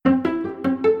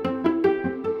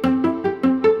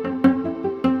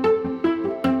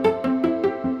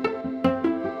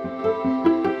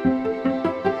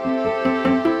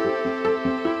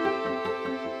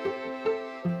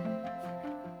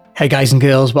Hey guys and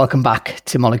girls, welcome back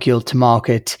to Molecule to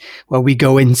Market, where we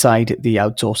go inside the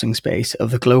outsourcing space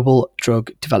of the global drug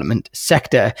development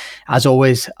sector. As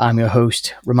always, I'm your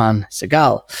host, Raman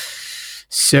Segal.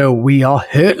 So we are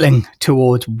hurtling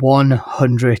towards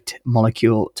 100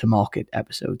 Molecule to Market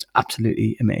episodes.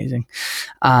 Absolutely amazing.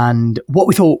 And what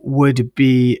we thought would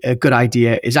be a good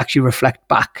idea is actually reflect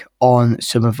back on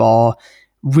some of our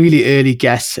really early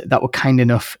guests that were kind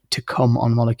enough to come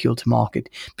on Molecule to Market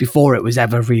before it was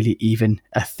ever really even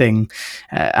a thing.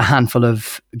 A handful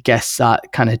of guests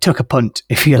that kind of took a punt,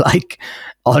 if you like,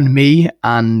 on me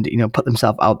and, put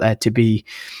themselves out there to be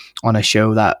on a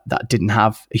show that didn't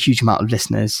have a huge amount of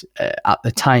listeners at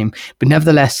the time. But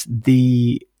nevertheless,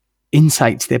 the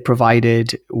insights they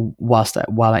provided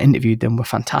while I interviewed them were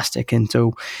fantastic. And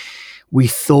so we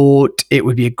thought it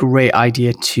would be a great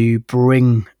idea to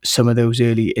bring some of those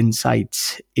early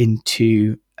insights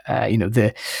into,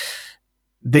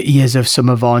 the ears of some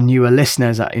of our newer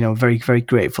listeners. Very, very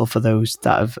grateful for those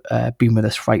that have been with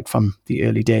us right from the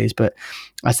early days. But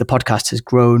as the podcast has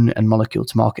grown and Molecule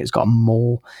to Market has got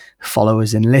more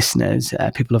followers and listeners,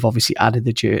 people have obviously added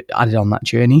on that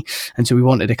journey. And so we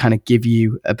wanted to kind of give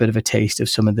you a bit of a taste of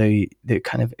some of the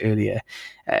kind of earlier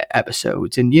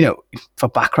episodes. And, for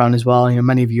background as well,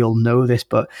 many of you will know this,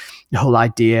 but the whole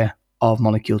idea of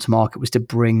Molecule to Market was to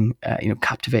bring,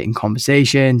 captivating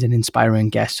conversations and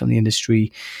inspiring guests from the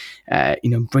industry,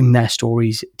 bring their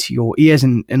stories to your ears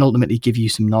and ultimately give you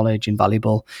some knowledge and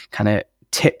valuable kind of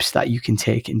tips that you can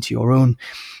take into your own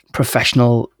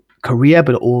professional career,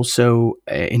 but also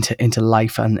into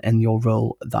life and your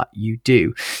role that you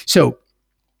do. So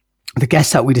the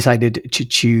guests that we decided to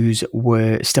choose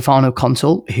were Stefano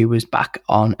Consul, who was back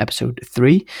on episode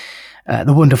 3,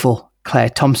 the wonderful Claire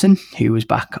Thompson, who was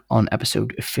back on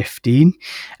episode 15,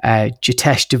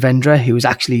 Jitesh Devendra, who was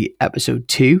actually episode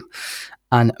 2,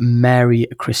 and Mary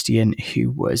Christian, who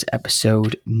was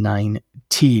episode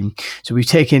 19. So we've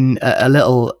taken a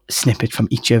little snippet from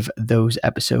each of those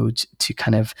episodes to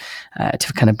kind of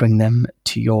bring them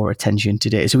to your attention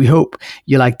today. So we hope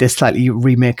you like this slightly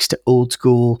remixed, old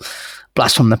school,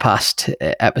 blast from the past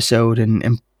episode,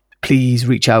 and please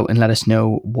reach out and let us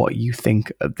know what you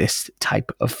think of this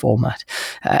type of format.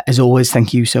 As always,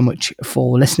 thank you so much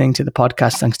for listening to the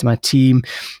podcast. Thanks to my team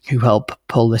who help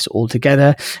pull this all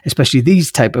together, especially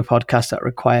these type of podcasts that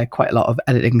require quite a lot of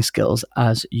editing skills,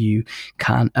 as you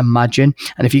can imagine.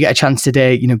 And if you get a chance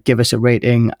today, give us a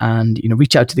rating and,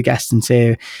 reach out to the guests and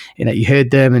say, you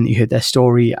heard them and you heard their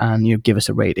story, and, give us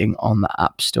a rating on the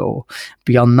App Store.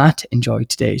 Beyond that, enjoy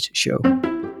today's show.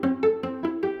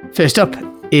 First up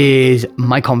is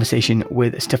my conversation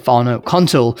with Stefano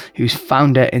Consul, who's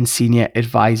founder and senior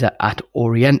advisor at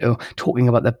Oriento, talking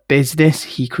about the business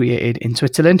he created in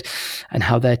Switzerland and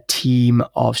how their team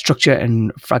of structure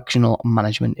and fractional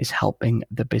management is helping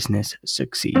the business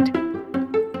succeed.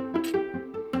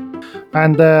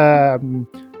 And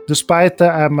despite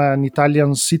I'm an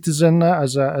Italian citizen,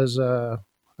 as I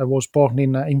was born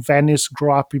in Venice,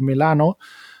 grew up in Milano,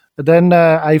 then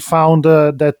I found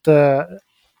that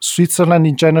Switzerland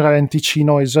in general and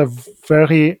Ticino is a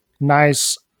very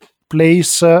nice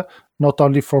place, not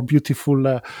only for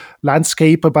beautiful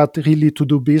landscape, but really to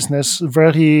do business.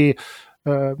 Very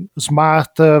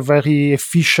smart, very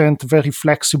efficient, very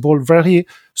flexible, very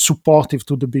supportive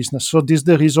to the business. So this is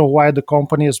the reason why the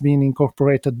company has been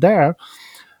incorporated there.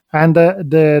 And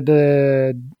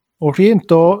the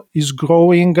Oriento is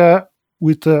growing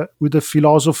with a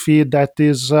philosophy that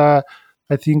is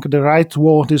I think the right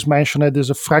word is mentioned is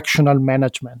a fractional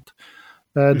management.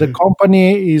 The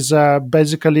company is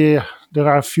basically, there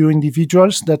are a few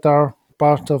individuals that are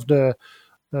part of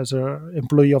as an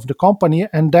employee of the company.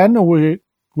 And then we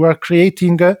are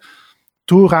creating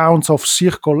 2 rounds of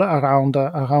circle around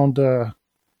the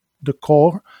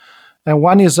core. And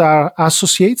one is our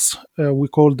associates, we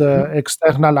call the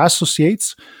external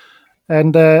associates.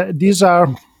 And these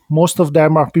are, most of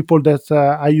them are people that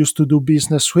I used to do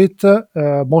business with.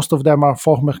 Most of them are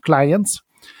former clients.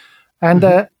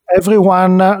 And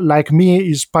everyone, like me,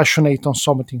 is passionate on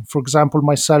something. For example,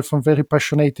 myself, I'm very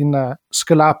passionate in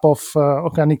scale-up of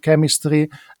organic chemistry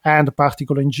and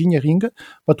particle engineering.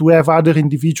 But we have other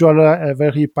individuals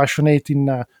very passionate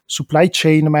in supply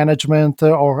chain management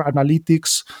or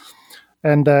analytics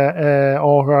and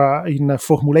or in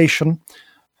formulation.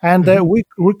 And we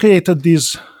created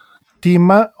this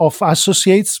team of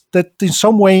associates that in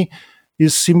some way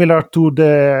is similar to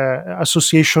the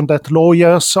association that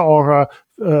lawyers or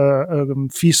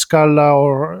fiscal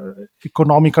or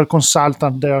economical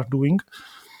consultant they are doing.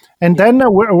 And then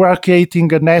we're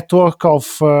creating a network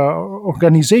of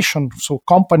organizations, so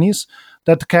companies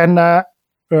that can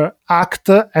act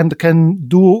and can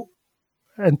do,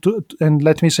 and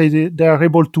let me say they are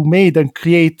able to make and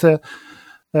create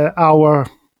our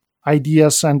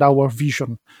ideas and our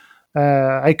vision.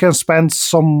 I can spend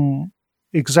some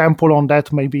example on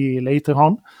that maybe later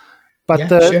on. But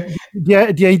sure.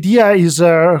 the idea is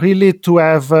really to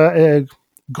have a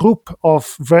group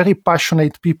of very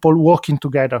passionate people working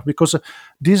together, because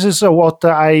this is what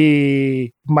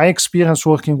my experience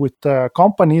working with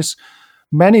companies.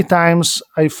 Many times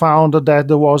I found that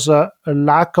there was a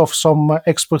lack of some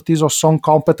expertise or some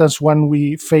competence when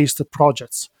we faced the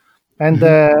projects. And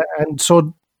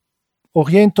so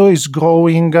Oriento is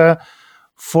growing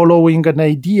following an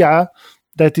idea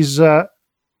that is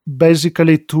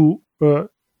basically to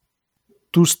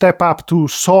step up to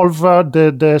solve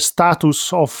the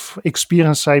status of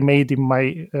experience I made in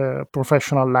my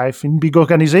professional life in big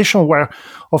organization, where,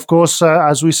 of course,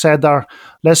 as we said, are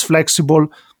less flexible,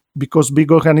 because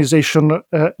big organization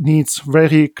needs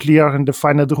very clear and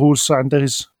defined rules, and there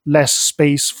is less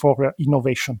space for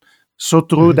innovation. So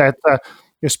true that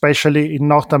especially in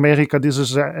North America, this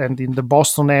is and in the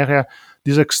Boston area,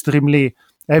 this is extremely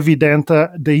evident.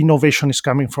 The innovation is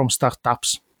coming from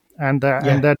startups. And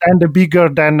the bigger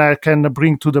then can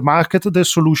bring to the market the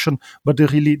solution, but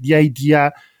the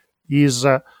idea is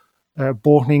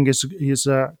born is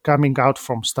coming out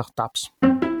from startups.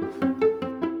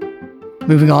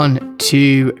 Moving on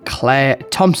to Claire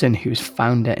Thompson, who's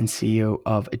founder and CEO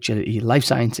of Agility Life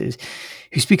Sciences,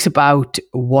 who speaks about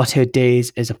what her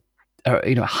days as a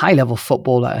high-level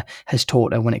footballer has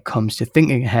taught her when it comes to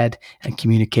thinking ahead and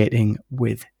communicating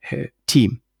with her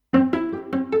team.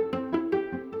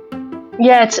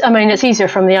 Yeah, it's easier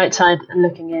from the outside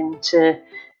looking in to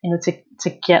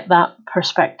get that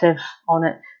perspective on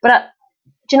it. But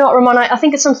do you know what, Ramon? I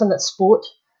think it's something that sport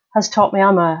has taught me.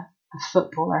 I'm a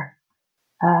footballer,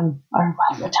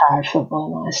 retired footballer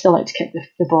now. I still like to kick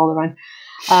the ball around,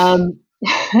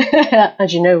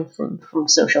 as you know from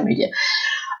social media.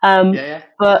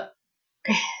 But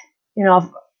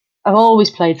I've always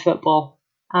played football.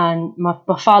 And my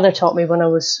father taught me when I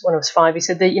was 5. He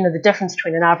said that the difference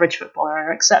between an average footballer and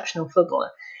an exceptional footballer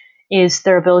is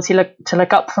their ability to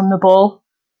look up from the ball.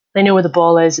 They know where the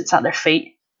ball is; it's at their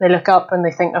feet. They look up and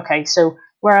they think, okay, so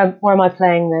where am I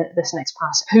playing this next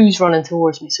pass? Who's running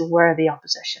towards me? So where are the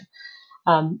opposition?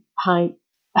 How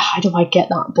do I get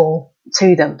that ball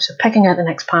to them? So picking out the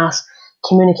next pass,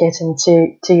 communicating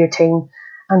to your team,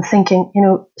 and thinking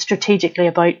strategically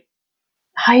about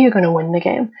how you're going to win the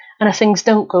game. And if things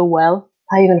don't go well,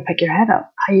 how are you going to pick your head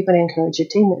up? How are you going to encourage your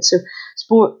teammates? So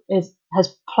sport has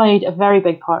played a very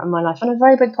big part in my life and a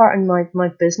very big part in my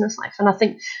business life. And I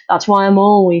think that's why I'm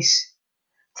always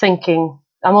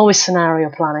scenario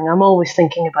planning. I'm always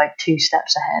thinking about 2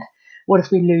 steps ahead. What if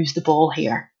we lose the ball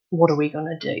here? What are we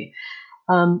going to do?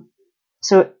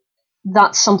 So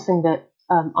that's something that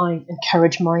I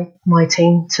encourage my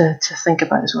team to think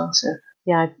about as well. So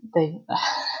yeah,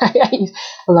 I use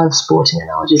a lot of sporting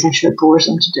analogies. I'm sure it bores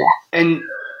them to death.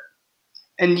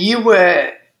 And you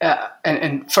were,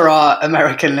 and for our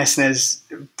American listeners,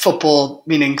 football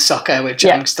meaning soccer, which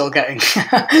I'm still getting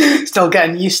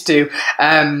used to.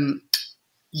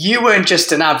 You weren't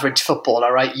just an average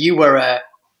footballer, right? You were a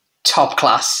top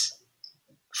class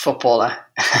footballer.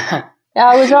 Yeah,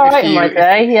 I was all right in my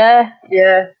day.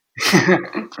 Yeah.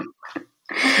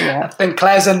 I think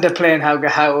Claire's underplaying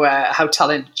how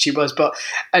talented she was,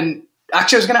 and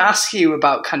actually I was going to ask you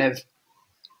about kind of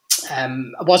I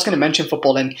was going to mention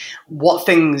football and what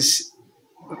things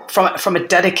from a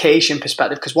dedication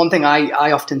perspective, because one thing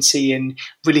I often see in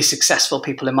really successful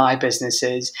people in my business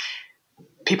is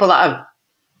people that have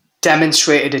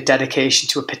demonstrated a dedication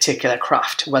to a particular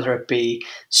craft, whether it be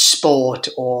sport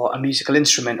or a musical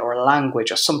instrument or a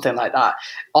language or something like that,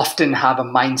 often have a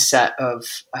mindset of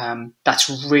that's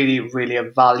really, really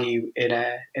of value in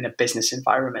a business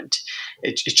environment.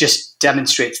 It just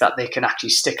demonstrates that they can actually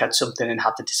stick at something and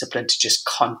have the discipline to just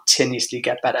continuously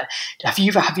get better. Have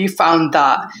you found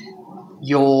that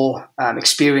your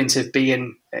experience of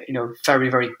being very,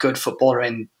 very good footballer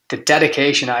and the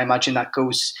dedication, I imagine, that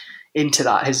goes into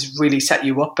that has really set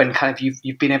you up, and kind of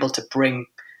you've been able to bring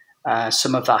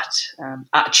some of that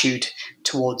attitude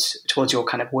towards your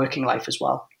kind of working life as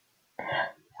well?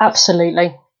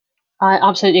 Absolutely. I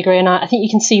absolutely agree, and I think you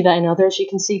can see that in others. You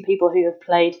can see people who have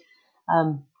played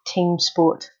team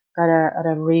sport at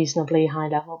a reasonably high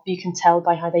level. You can tell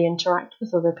by how they interact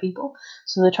with other people.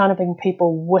 So they're trying to bring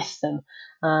people with them,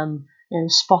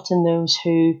 spotting those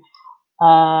who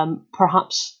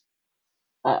perhaps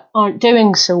aren't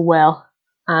doing so well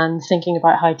and thinking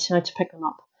about how to pick them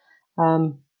up.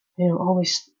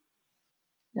 Always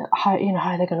how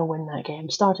they're going to win that game,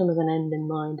 starting with an end in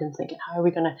mind and thinking, how are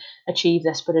we going to achieve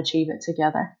this, but achieve it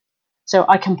together. So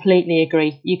I completely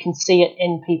agree. You can see it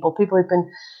in people who've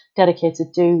been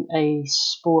dedicated to a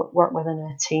sport, work within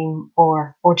a team,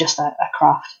 or just a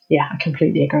craft. Yeah, I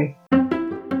completely agree.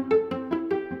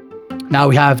 Now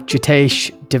we have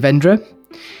Jitesh Devendra,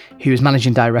 who is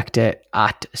Managing Director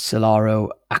at Solaro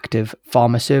Active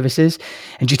Pharma Services.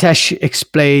 And Jitesh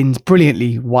explains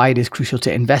brilliantly why it is crucial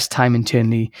to invest time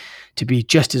internally to be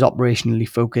just as operationally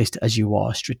focused as you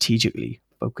are strategically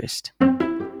focused.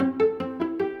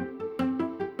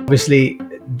 Obviously,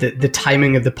 the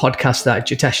timing of the podcast that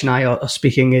Jitesh and I are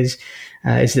speaking is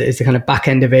the kind of back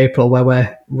end of April, where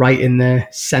we're right in the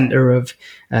center of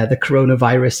the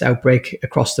coronavirus outbreak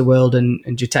across the world. And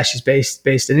Jitesh is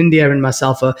based in India, and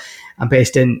myself I'm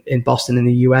based in Boston in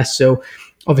the US. So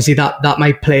obviously that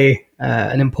might play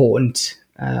an important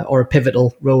or a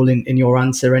pivotal role in your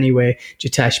answer anyway,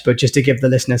 Jitesh, but just to give the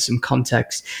listeners some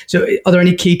context. So are there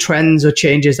any key trends or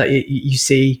changes that you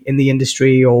see in the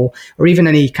industry, or even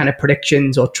any kind of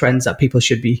predictions or trends that people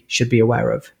should be aware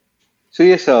of? So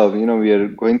yes, we are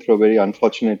going through a very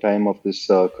unfortunate time of this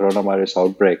coronavirus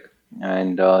outbreak,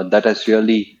 and that has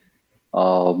really,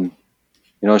 shown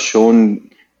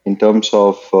in terms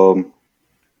of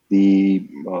the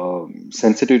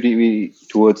sensitivity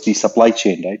towards the supply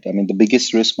chain, right? I mean, the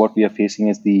biggest risk what we are facing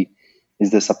is the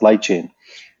supply chain.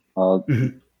 A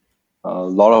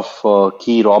lot of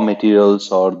key raw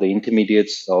materials or the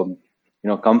intermediates,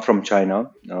 come from China,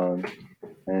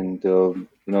 and a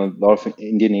lot of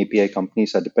Indian API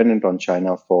companies are dependent on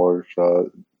China for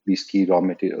these key raw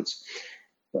materials.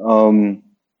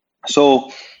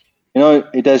 So,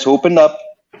 it has opened up.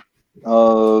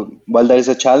 While there is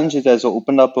a challenge, it has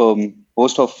opened up a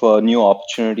host of new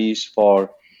opportunities for,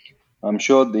 I'm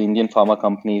sure, the Indian pharma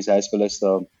companies as well as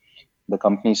the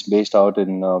companies based out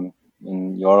in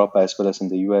Europe as well as in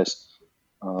the US.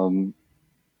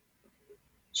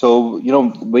 So,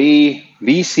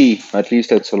 we see, at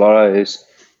least at Solara, is,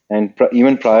 and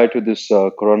even prior to this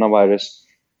coronavirus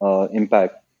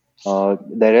impact,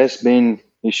 there has been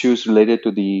issues related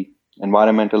to the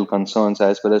environmental concerns,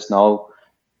 as well as now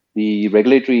the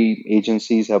regulatory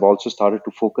agencies have also started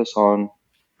to focus on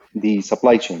the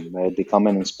supply chain, where they come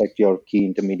and inspect your key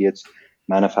intermediates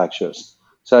manufacturers.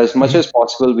 So as much as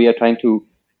possible, we are trying to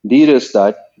de-risk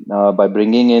that by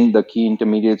bringing in the key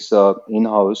intermediates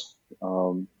in-house,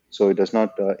 so it does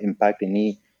not impact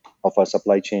any of our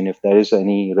supply chain if there is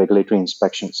any regulatory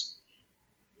inspections.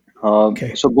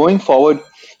 So going forward,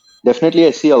 definitely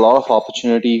I see a lot of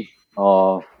opportunity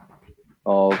for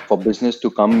business to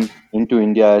come into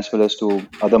India as well as to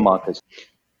other markets.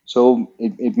 So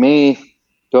it may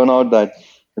turn out that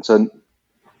it's a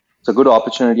good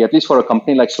opportunity, at least for a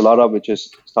company like Solara, which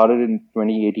is started in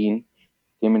 2018,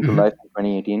 came into life in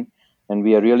 2018, and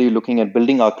we are really looking at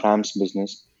building our CRAMS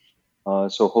business.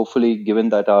 So hopefully, given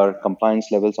that our compliance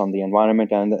levels on the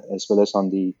environment and as well as on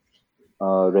the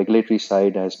regulatory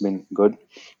side has been good,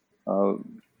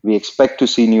 we expect to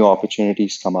see new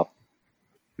opportunities come up.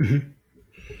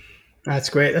 That's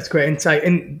great. That's great insight.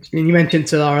 And you mentioned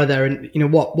Solara there,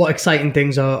 and what exciting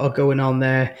things are going on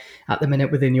there at the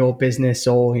minute within your business,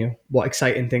 or what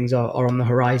exciting things are on the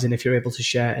horizon, if you're able to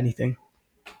share anything.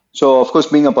 So, of course,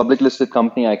 being a public listed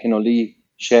company, I can only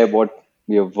share what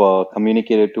we have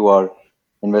communicated to our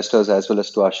investors as well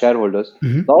as to our shareholders.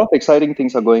 A lot of exciting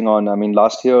things are going on. I mean,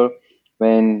 last year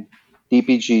when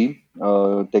TPG,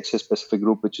 Texas Pacific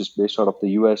Group, which is based out of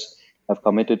the US, have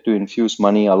committed to infuse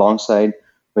money alongside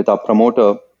with our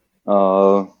promoter,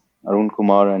 Arun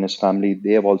Kumar and his family.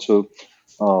 They have also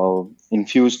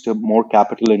infused more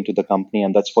capital into the company,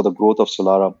 and that's for the growth of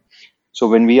Solara. So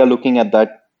when we are looking at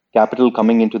that capital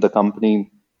coming into the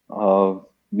company,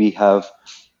 we have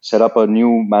set up a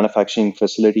new manufacturing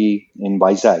facility in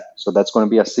Vizag. So that's going to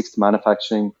be a 6th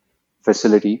manufacturing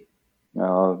facility,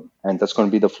 and that's going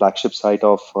to be the flagship site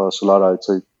of Solara. It's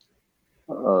a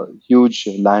huge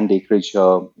land acreage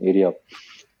area.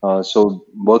 So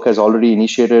work has already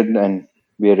initiated, and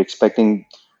we are expecting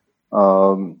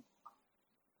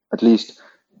at least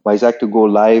Vizag to go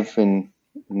live in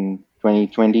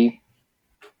 2020.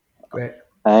 Great.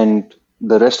 And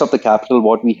the rest of the capital,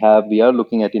 what we have, we are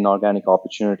looking at inorganic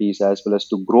opportunities as well as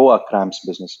to grow our CRAMS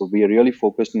business. So we are really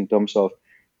focused in terms of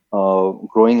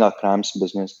growing our CRAMS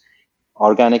business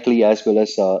organically as well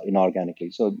as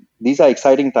inorganically. So these are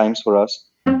exciting times for us.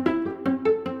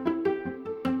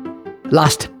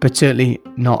 Last but certainly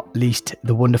not least,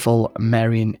 the wonderful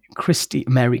Mary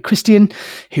Christian,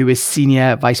 who is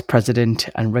Senior Vice President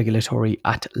and Regulatory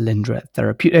at Lindra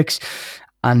Therapeutics.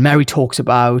 And Mary talks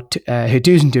about her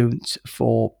do's and don'ts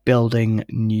for building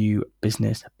new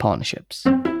business partnerships.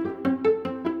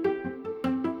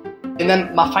 And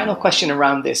then my final question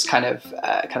around this kind of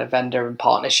vendor and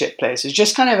partnership place is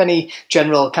just kind of any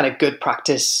general kind of good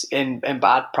practice and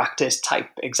bad practice type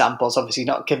examples. Obviously,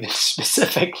 not giving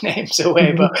specific names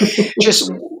away, but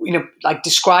just like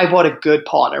describe what a good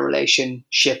partner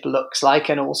relationship looks like,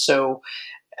 and also,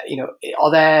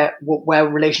 are there where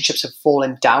relationships have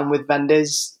fallen down with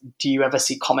vendors? Do you ever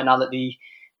see commonality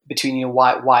between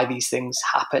why these things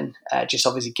happen? Just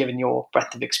obviously, given your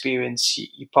breadth of experience,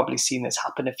 you've probably seen this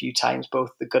happen a few times,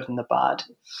 both the good and the bad.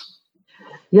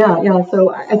 Yeah.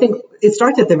 So I think it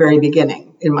starts at the very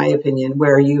beginning, in my opinion,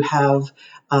 where you have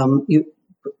you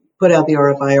put out the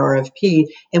RFI, RFP,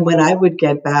 and when I would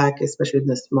get back, especially in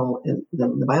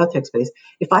the biotech space,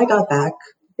 if I got back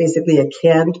basically a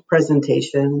canned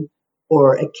presentation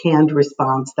or a canned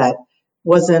response that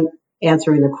wasn't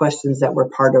answering the questions that were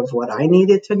part of what I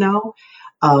needed to know,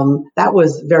 that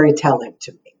was very telling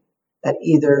to me. That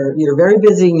either you're very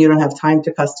busy and you don't have time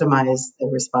to customize the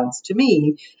response to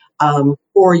me,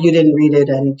 or you didn't read it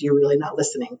and you're really not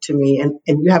listening to me, and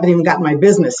you haven't even gotten my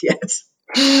business yet.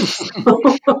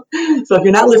 So if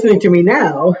you're not listening to me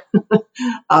now,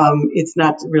 it's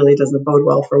not really doesn't bode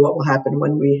well for what will happen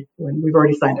when we've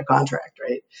already signed a contract,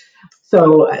 right?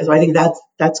 So I think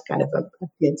that's kind of an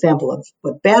example of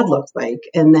what bad looks like.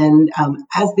 And then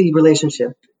as the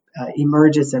relationship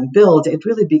emerges and builds,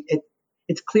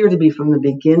 it's clear to be from the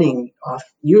beginning off,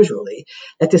 usually,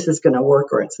 that this is going to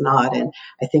work or it's not. And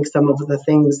I think some of the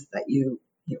things that you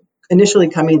initially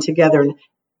coming together and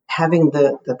having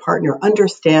the partner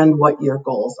understand what your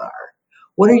goals are.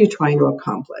 What are you trying to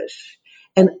accomplish?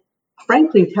 And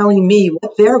frankly, telling me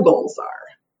what their goals are.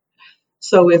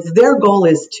 So if their goal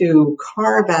is to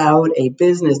carve out a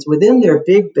business within their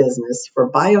big business for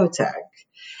biotech,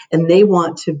 and they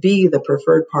want to be the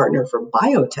preferred partner for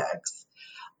biotechs,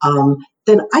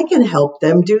 then I can help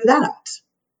them do that.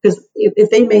 Because if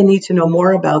they may need to know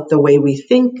more about the way we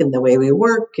think and the way we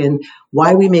work and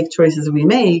why we make choices we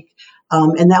make,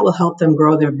 and that will help them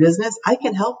grow their business, I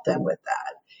can help them with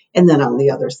that. And then on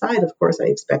the other side, of course, I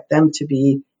expect them to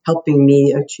be helping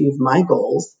me achieve my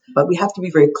goals. But we have to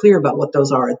be very clear about what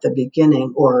those are at the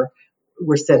beginning, or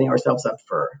we're setting ourselves up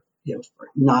for for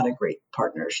not a great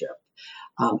partnership.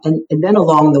 And then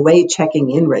along the way, checking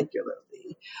in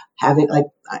regularly, having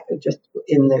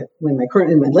in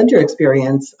my lender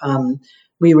experience,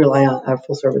 we rely on a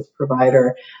full service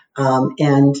provider,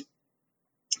 and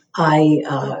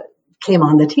I came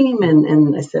on the team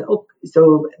and I said, oh,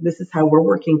 so this is how we're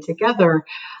working together.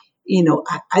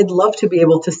 I'd love to be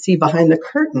able to see behind the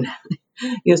curtain.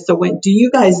 So do you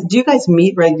guys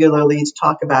meet regularly to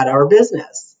talk about our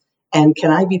business? And can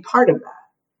I be part of that?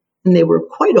 And they were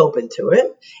quite open to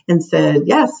it and said,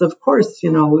 yes, of course.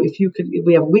 If you could,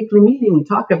 we have a weekly meeting. We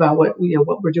talk about what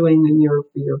we're doing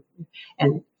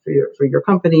for your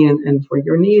company and for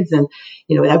your needs. And,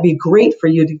 that'd be great for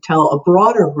you to tell a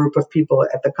broader group of people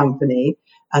at the company,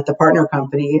 at the partner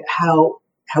company, how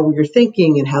you're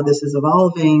thinking and how this is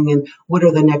evolving and what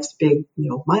are the next big,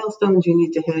 milestones you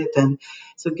need to hit. And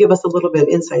so give us a little bit of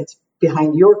insights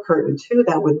behind your curtain too.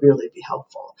 That would really be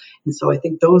helpful. And so I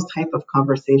think those type of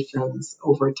conversations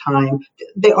over time,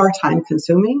 they are time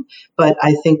consuming, but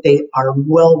I think they are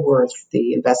well worth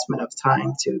the investment of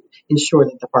time to ensure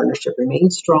that the partnership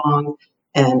remains strong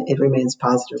and it remains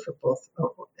positive for both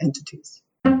entities.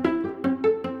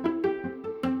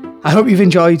 I hope you've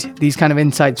enjoyed these kind of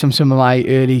insights from some of my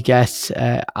early guests.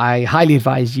 I highly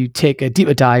advise you take a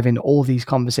deeper dive in all these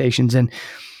conversations and,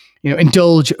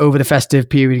 indulge over the festive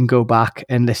period and go back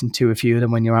and listen to a few of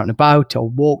them when you're out and about or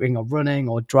walking or running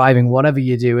or driving, whatever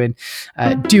you're doing.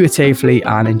 Do it safely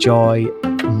and enjoy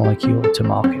Molecule to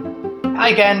Market. Hi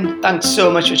again, thanks so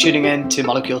much for tuning in to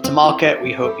Molecule to Market.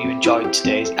 We hope you enjoyed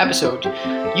today's episode.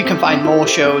 You can find more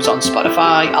shows on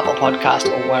Spotify, Apple Podcast,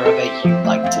 or wherever you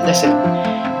like to listen.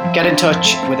 Get in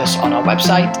touch with us on our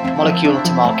website,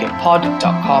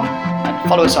 moleculetomarketpod.com, and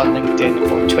follow us on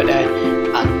LinkedIn or Twitter,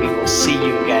 and we will see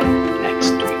you again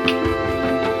next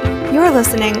week. You're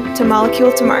listening to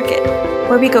Molecule to Market,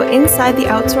 where we go inside the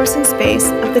outsourcing space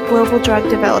of the global drug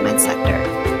development sector,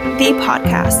 the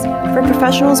podcast for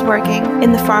professionals working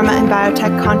in the pharma and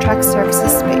biotech contract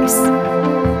services space.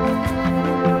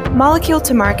 Molecule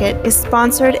to Market is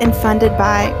sponsored and funded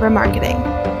by Remarketing,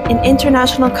 an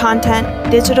international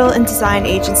content, digital, and design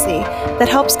agency that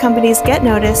helps companies get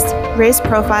noticed, raise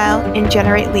profile, and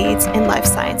generate leads in life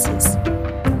sciences.